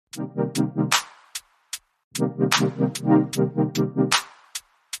What's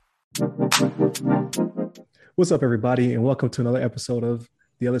up, everybody, and welcome to another episode of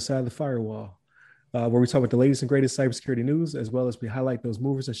The Other Side of the Firewall, where we talk about the latest and greatest cybersecurity news, as well as we highlight those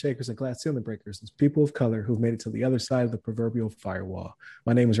movers and shakers and glass ceiling breakers, those people of color who've made it to the other side of the proverbial firewall.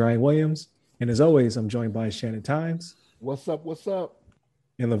 My name is Ryan Williams, and as always, I'm joined by Shannon Tynes. What's up? What's up?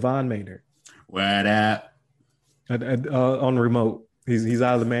 And LaVon Maynard. What up? On the remote. He's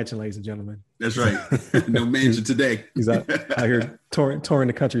out of the mansion, ladies and gentlemen. That's right. No mansion today. He's out here touring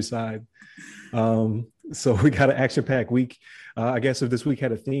the countryside. So we got an action-packed week. I guess if this week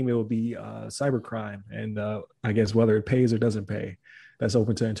had a theme, it would be cybercrime, and I guess whether it pays or doesn't pay, that's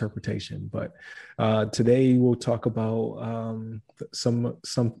open to interpretation. But today we'll talk about some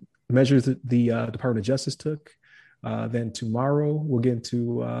measures that the Department of Justice took. Then tomorrow we'll get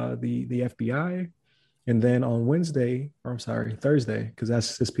into the FBI, and then on Thursday, because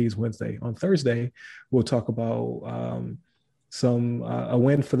that's CISP's Wednesday. On Thursday, we'll talk about a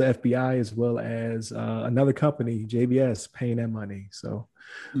win for the FBI, as well as another company, JBS, paying that money. So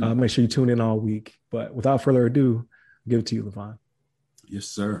make sure you tune in all week. But without further ado, I'll give it to you, LaVon. Yes,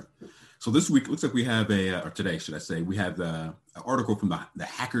 sir. So this week, looks like we have or today, should I say, we have an article from the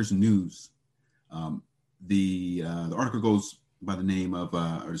Hackers News. The article goes by the name of,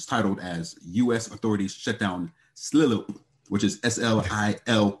 or is titled as U.S. Authorities Shut Down Slilpp, which is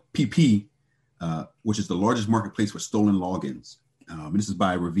SLILPP, which is the largest marketplace for stolen logins. And this is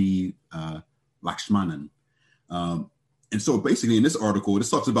by Ravi Lakshmanan. And so basically in this article,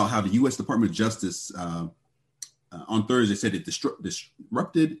 this talks about how the U.S. Department of Justice on Thursday said it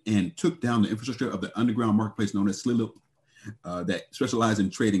disrupted and took down the infrastructure of the underground marketplace known as Slilpp that specialized in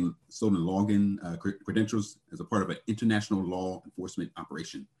trading stolen login credentials as a part of an international law enforcement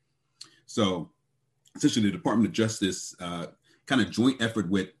operation. So essentially the Department of Justice kind of joint effort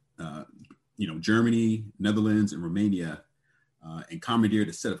with Germany, Netherlands, and Romania, and commandeered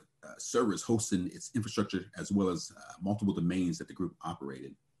a set of servers hosting its infrastructure, as well as multiple domains that the group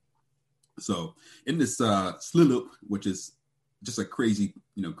operated. So in this Slilpp, which is just a crazy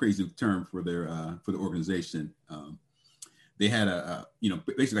term for the organization, they had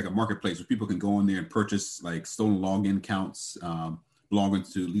basically like a marketplace where people can go in there and purchase like stolen login accounts belonging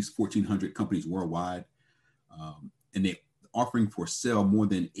to at least 1,400 companies worldwide, and they offering for sale more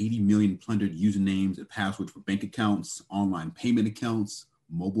than 80 million plundered usernames and passwords for bank accounts, online payment accounts,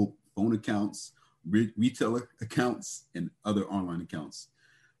 mobile phone accounts, retailer accounts, and other online accounts,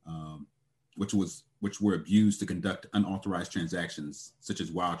 which were abused to conduct unauthorized transactions, such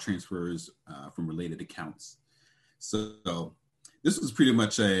as wire transfers from related accounts. So this was pretty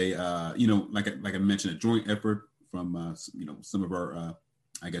much a like I mentioned, a joint effort from some of our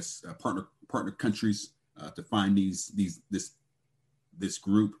partner countries to find this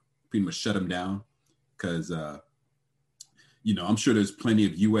group, pretty much shut them down, because I'm sure there's plenty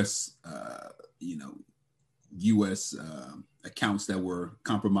of U.S. Accounts that were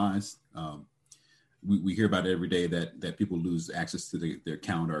compromised. We hear about it every day that people lose access to their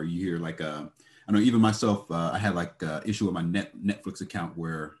account, or you hear I know even myself, I had issue with my Netflix account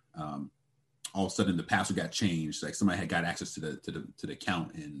where all of a sudden the password got changed. Like somebody had got access to the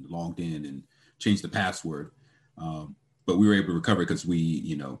account and logged in and changed the password, but we were able to recover because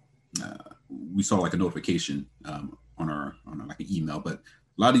we saw like a notification on our like an email. But a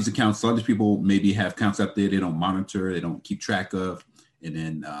lot of these accounts, a lot of these people maybe have accounts out there they don't monitor, they don't keep track of, and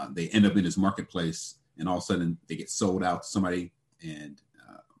then they end up in this marketplace, and all of a sudden they get sold out to somebody, and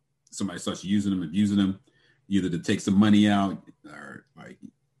somebody starts using them, abusing them, either to take some money out or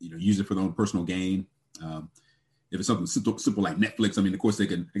use it for their own personal gain. If it's something simple like Netflix, I mean, of course I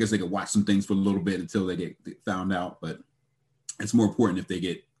guess they can watch some things for a little bit until they get found out, but it's more important if they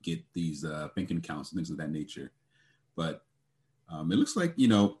get these banking accounts and things of that nature. But it looks like,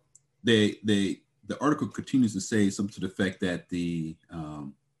 the article continues to say something to the effect that the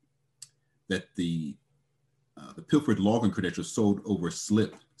pilfered login credentials sold over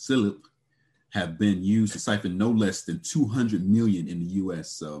Slilpp have been used to siphon no less than 200 million in the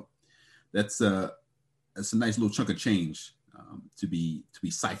U.S. So that's a nice little chunk of change to be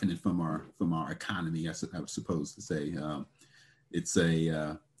siphoning from our economy. I would suppose to say it's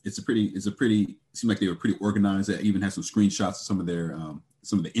a pretty seemed like they were pretty organized. They even had some screenshots of some of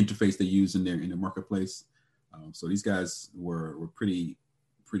the interface they use in their marketplace. So these guys were pretty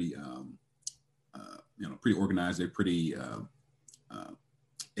organized. They're pretty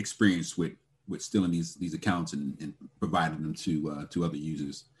experienced with stealing these accounts and providing them to other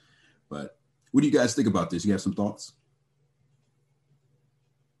users. But what do you guys think about this? You have some thoughts?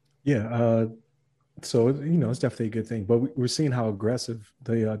 Yeah. So, it's definitely a good thing, but we're seeing how aggressive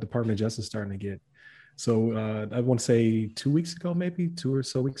the Department of Justice is starting to get. So I want to say 2 weeks ago, maybe 2 or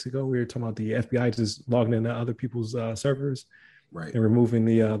so weeks ago, we were talking about the FBI just logging into other people's servers, Right. and removing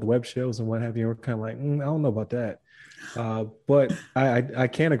the web shells and what have you. We're kind of like, I don't know about that. But I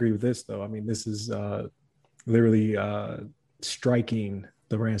can't agree with this though. I mean, this is literally striking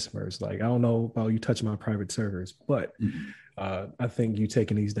the ransomers. Like, I don't know about you touching my private servers, but I think you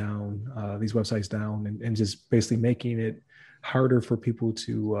taking these down, these websites down, and just basically making it harder for people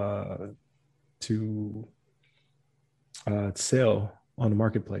to sell on the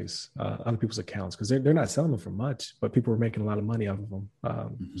marketplace, other people's accounts, because they're not selling them for much, but people are making a lot of money off of them.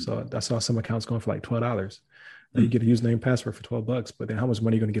 So I saw some accounts going for like $12. You get a username and password for $12, but then how much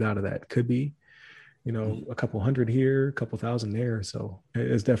money are you going to get out of that? Could be, a couple hundred here, a couple thousand there. So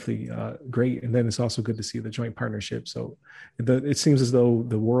it's definitely great. And then it's also good to see the joint partnership. So it seems as though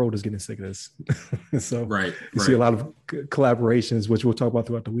the world is getting sick of this. So you see a lot of collaborations, which we'll talk about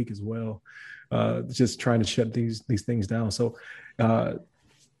throughout the week as well. Just trying to shut these things down. So I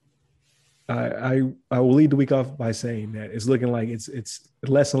will lead the week off by saying that it's looking like it's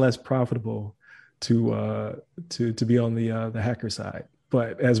less and less profitable to be on the hacker side.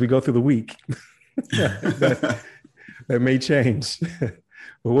 But as we go through the week, that may change. But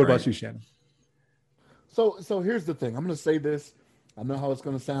what about you, Shannon? So here's the thing. I'm going to say this. I know how it's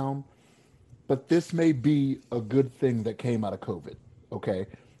going to sound, but this may be a good thing that came out of COVID. Okay.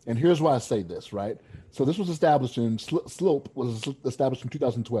 And here's why I say this, right? So this was established Slilpp was established in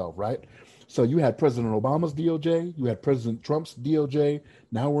 2012, right? So you had President Obama's DOJ, you had President Trump's DOJ.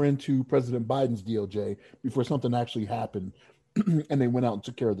 Now we're into President Biden's DOJ before something actually happened. And they went out and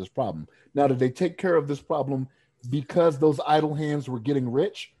took care of this problem. Now, did they take care of this problem because those idle hands were getting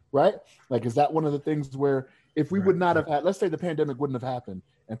rich, right? Like, is that one of the things where if we would not have had, let's say the pandemic wouldn't have happened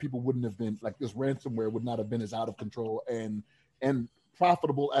and people wouldn't have been, like, this ransomware would not have been as out of control and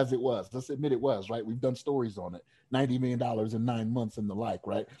profitable as it was. Let's admit it was, right? We've done stories on it. $90 million in 9 months and the like,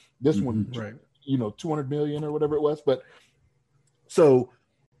 right? This one, right, 200 million or whatever it was. But so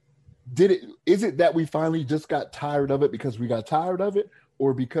is it that we finally just got tired of it because we got tired of it,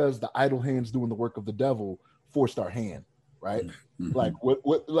 or because the idle hands doing the work of the devil forced our hand, right? Like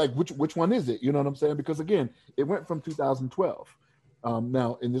which one is it? You know what I'm saying? Because again, it went from 2012.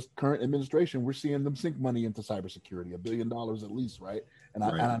 Now in this current administration, we're seeing them sink money into cybersecurity, $1 billion at least, right? And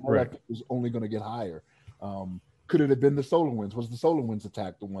I know that is only going to get higher. Could it have been the SolarWinds? Was the SolarWinds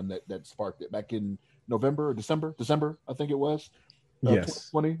attack the one that sparked it back in November or December, I think it was? Yes.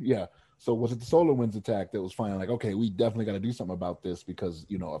 2020? Yeah. So was it the SolarWinds attack that was finally like, okay, we definitely got to do something about this because,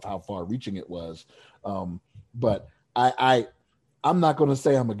 of how far reaching it was. But I'm not going to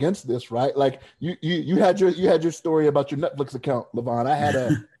say I'm against this, right? Like you had your story about your Netflix account, Levon. I had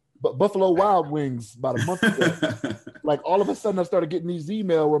a Buffalo Wild Wings about a month ago. Like all of a sudden I started getting these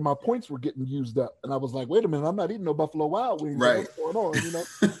emails where my points were getting used up. And I was like, wait a minute, I'm not eating no Buffalo Wild Wings. Right. What's going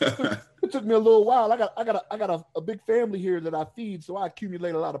on? It took me a little while. I got a big family here that I feed, so I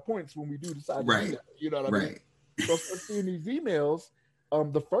accumulate a lot of points when we do decide to do that. You know what I mean? So I started seeing these emails.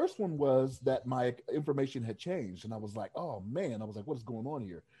 The first one was that my information had changed. And I was like, oh man, I was like, what is going on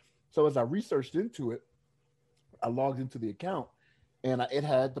here? So as I researched into it, I logged into the account and it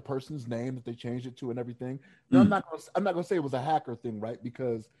had the person's name that they changed it to and everything. Now, I'm not gonna say it was a hacker thing, right?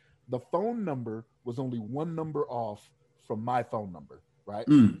 Because the phone number was only one number off from my phone number, right?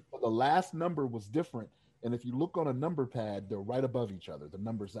 But the last number was different. And if you look on a number pad, they're right above each other, the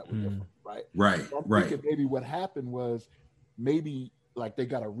numbers that were different, right? Right, so I'm thinking maybe what happened was maybe like they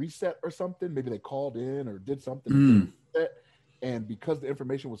got a reset or something. Maybe they called in or did something. And because the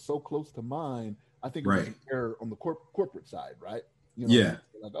information was so close to mine, I think it was an error on the corporate side, right?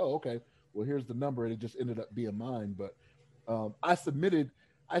 Like, oh, okay. Well, here's the number, and it just ended up being mine. But I submitted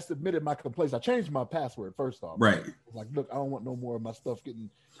my complaints. I changed my password first off. Right. I was like, look, I don't want no more of my stuff getting,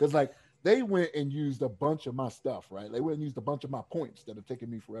 because like they went and used a bunch of my stuff, right? They went and used a bunch of my points that have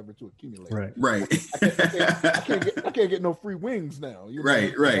taken me forever to accumulate. Right. I can't get no free wings now.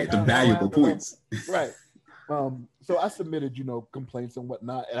 Right. The valuable points. Right. So I submitted, complaints and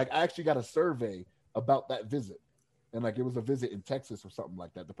whatnot. And I actually got a survey about that visit. And like, it was a visit in Texas or something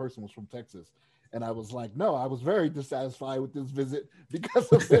like that. The person was from Texas. And I was like, no, I was very dissatisfied with this visit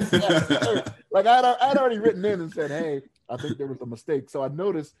because of this. Like I'd already written in and said, hey, I think there was a mistake. So I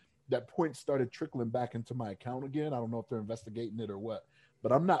noticed that points started trickling back into my account again. I don't know if they're investigating it or what,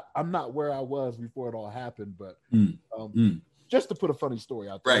 but I'm not where I was before it all happened. But just to put a funny story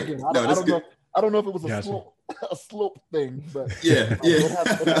out there. Right. Again, I don't know if it was a Slilpp thing, but yeah. It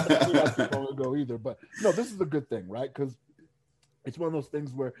happened long ago either. But no, this is a good thing, right? Because it's one of those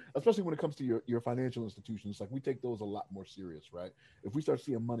things where, especially when it comes to your financial institutions, like we take those a lot more serious, right? If we start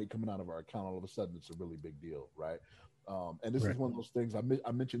seeing money coming out of our account, all of a sudden it's a really big deal, right? And this is one of those things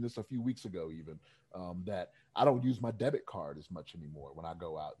I mentioned this a few weeks ago, even that I don't use my debit card as much anymore when I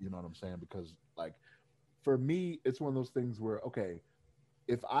go out. You know what I'm saying? Because like for me, it's one of those things where, okay,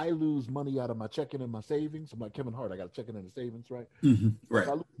 if I lose money out of my checking and my savings, I'm like Kevin Hart, I got a checking and a savings, right? Mm-hmm. Right. If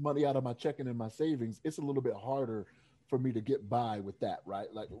I lose money out of my checking and my savings, it's a little bit harder for me to get by with that, right?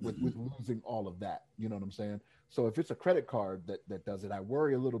 Like with losing all of that, you know what I'm saying? So if it's a credit card that does it, I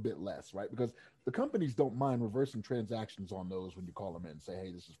worry a little bit less, right? Because the companies don't mind reversing transactions on those when you call them in and say,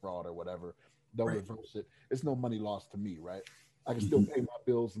 hey, this is fraud or whatever. They'll reverse it. It's no money lost to me, right? I can still pay my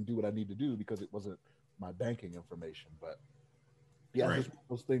bills and do what I need to do because it wasn't my banking information. But yeah, it's just one of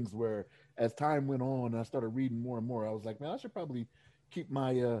those things where as time went on and I started reading more and more, I was like, man, I should probably keep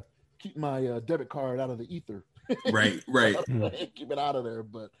my debit card out of the ether. Right. Keep it out of there.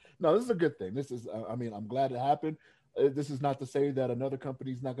 But no, this is a good thing. This is, I mean, I'm glad it happened. This is not to say that another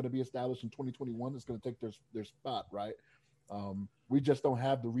company is not going to be established in 2021. It's going to take their spot, right? We just don't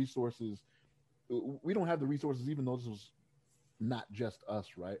have the resources. We don't have the resources, even though this was not just us,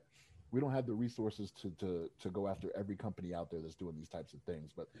 right? We don't have the resources to go after every company out there that's doing these types of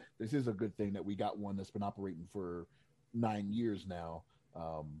things. But this is a good thing that we got one that's been operating for 9 years now,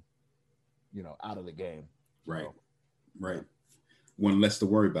 out of the game. So, right. One less to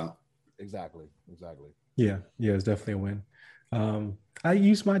worry about. Exactly. Yeah, it's definitely a win. I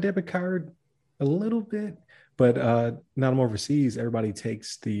use my debit card a little bit, but now I'm overseas. Everybody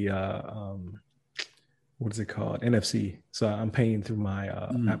takes the what is it called? NFC. So I'm paying through my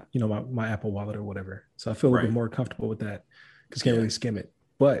app, my Apple Wallet or whatever. So I feel a little bit more comfortable with that because can't really skim it.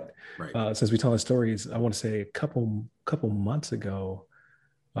 But since we're telling stories, I want to say a couple months ago,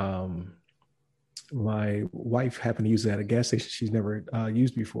 my wife happened to use it at a gas station she's never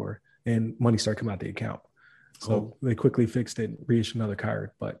used before, and money started coming out the account. So they quickly fixed it, reissued another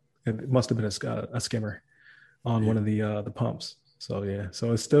card, but it must have been a skimmer on one of the pumps. So yeah,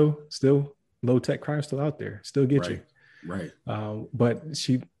 so it's still low tech crime still out there, still get you. Right. But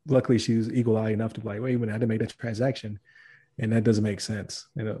luckily she was eagle eye enough to be like, wait a minute, I didn't make that transaction, and that doesn't make sense.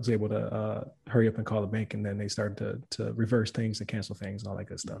 And I was able to hurry up and call the bank, and then they started to reverse things and cancel things and all that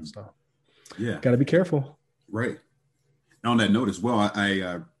good stuff. So got to be careful. Right. And on that note as well,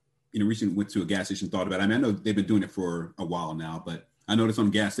 I recently went to a gas station, thought about it. I mean, I know they've been doing it for a while now, but I noticed on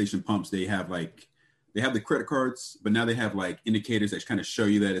gas station pumps, they have the credit cards, but now they have like indicators that kind of show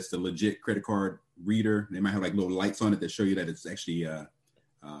you that it's the legit credit card reader. They might have like little lights on it that show you that it's actually,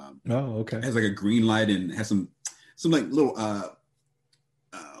 okay. Has like a green light and has some like little,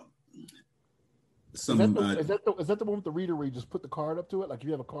 Is that the one with the reader where you just put the card up to it? Like if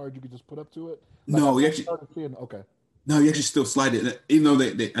you have a card, you could just put up to it? Like no, you actually, okay. No, you actually still slide it, even though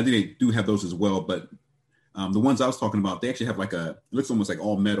I think they do have those as well. But the ones I was talking about, they actually have it looks almost like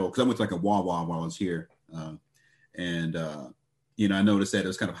all metal. Because I went to like a Wawa while I was here, and I noticed that it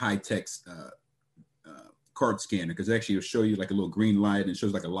was kind of high tech card scanner because actually it'll show you like a little green light and it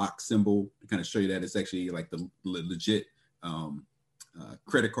shows like a lock symbol to kind of show you that it's actually like the legit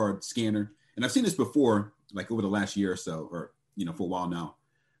credit card scanner. And I've seen this before, like over the last year or so, or for a while now.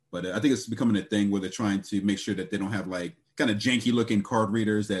 But I think it's becoming a thing where they're trying to make sure that they don't have like kind of janky looking card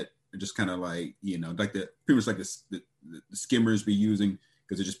readers that are just kind of like, like pretty much like the skimmers be using,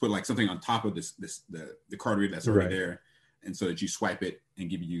 because they just put like something on top of the card reader that's already there. And so that you swipe it and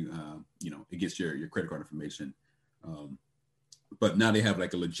give you, it gets your credit card information. But now they have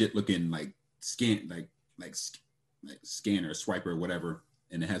like a legit looking like scan, like scanner, swiper, or whatever.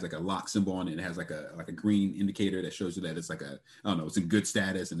 And it has like a lock symbol on it. It has like a green indicator that shows you that it's like it's in good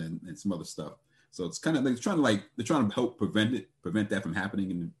status, and some other stuff. So it's kind of like they're trying to help prevent that from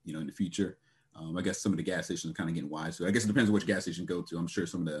happening in the future. I guess some of the gas stations are kind of getting wise. So I guess it depends on which gas station you go to. I'm sure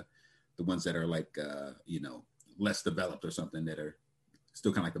some of the ones that are like less developed or something that are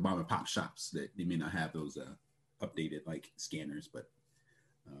still kind of like the mom and pop shops that they may not have those updated like scanners. But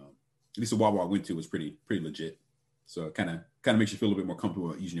at least the Wawa I went to was pretty legit. So it kind of makes you feel a little bit more comfortable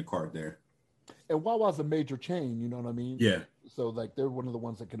about using your card there. And Wawa's a major chain, you know what I mean? Yeah. So like they're one of the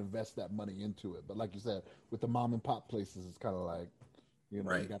ones that can invest that money into it. But like you said, with the mom and pop places, it's kind of like, you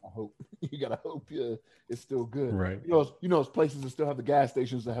gotta hope it's still good. Right. Those places that still have the gas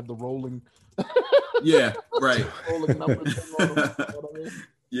stations that have the rolling. Yeah. Right. rolling numbers on them, you know what I mean?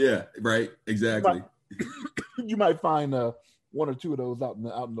 Yeah. Right. Exactly. You might find one or two of those out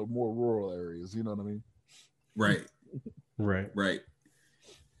in the more rural areas. You know what I mean? Right. Right.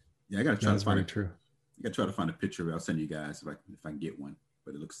 Yeah, I gotta try to find it. True. I gotta try to find a picture of it. I'll send you guys if I can get one.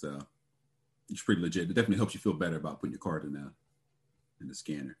 But it looks it's pretty legit. It definitely helps you feel better about putting your card in there. and the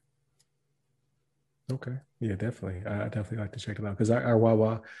scanner. Okay. Yeah, definitely. I definitely like to check it out because our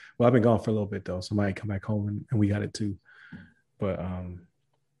Wawa, well, I've been gone for a little bit though. So I might come back home and we got it too. But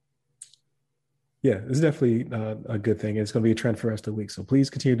yeah, it's definitely a good thing. It's going to be a trend for the rest of the week. So please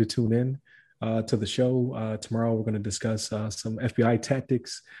continue to tune in to the show. Tomorrow, we're going to discuss some FBI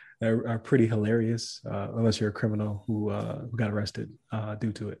tactics that are pretty hilarious, unless you're a criminal who got arrested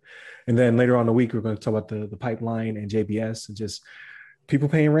due to it. And then later on in the week, we're going to talk about the pipeline and JBS and just people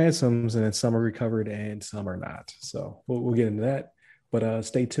paying ransoms, and then some are recovered and some are not. So we'll get into that. But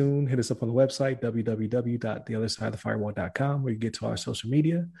stay tuned. Hit us up on the website, www.theothersideofthefirewall.com, where you get to our social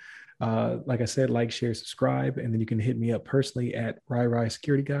media. Like I said, like, share, subscribe, and then you can hit me up personally at RyRy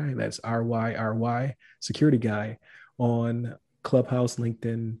Security Guy. That's RYRY Security Guy on Clubhouse,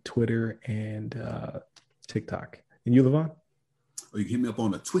 LinkedIn, Twitter, and TikTok. And you, Levon? Or you can hit me up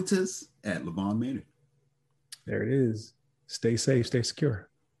on the Twitters at Levon Maynard. There it is. Stay safe, stay secure.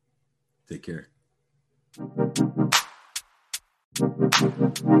 Take care.